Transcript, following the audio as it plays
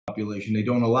population. They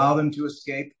don't allow them to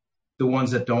escape. The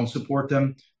ones that don't support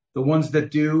them, the ones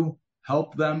that do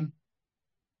help them,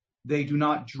 they do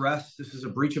not dress. This is a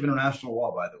breach of international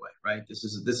law, by the way, right? This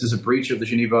is a breach of the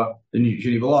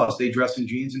Geneva laws. They dress in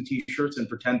jeans and t-shirts and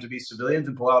pretend to be civilians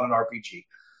and pull out an RPG.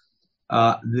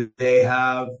 They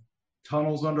have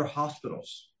tunnels under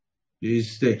hospitals.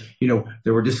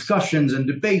 There were discussions and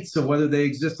debates of whether they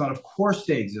exist on. Of course,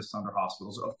 they exist under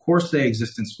hospitals. Of course, they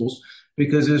exist in schools,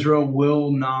 because Israel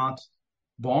will not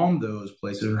bomb those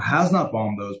places, or has not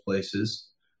bombed those places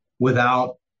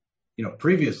without,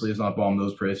 previously has not bombed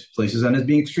those places, and is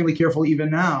being extremely careful even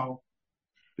now,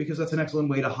 because that's an excellent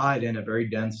way to hide in a very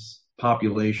dense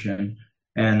population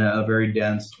and a very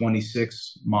dense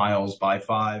 26 miles by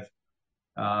 5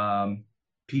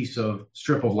 piece of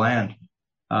strip of land.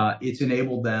 It's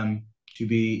enabled them to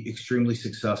be extremely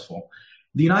successful.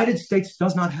 The United States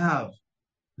does not have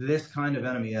this kind of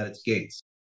enemy at its gates.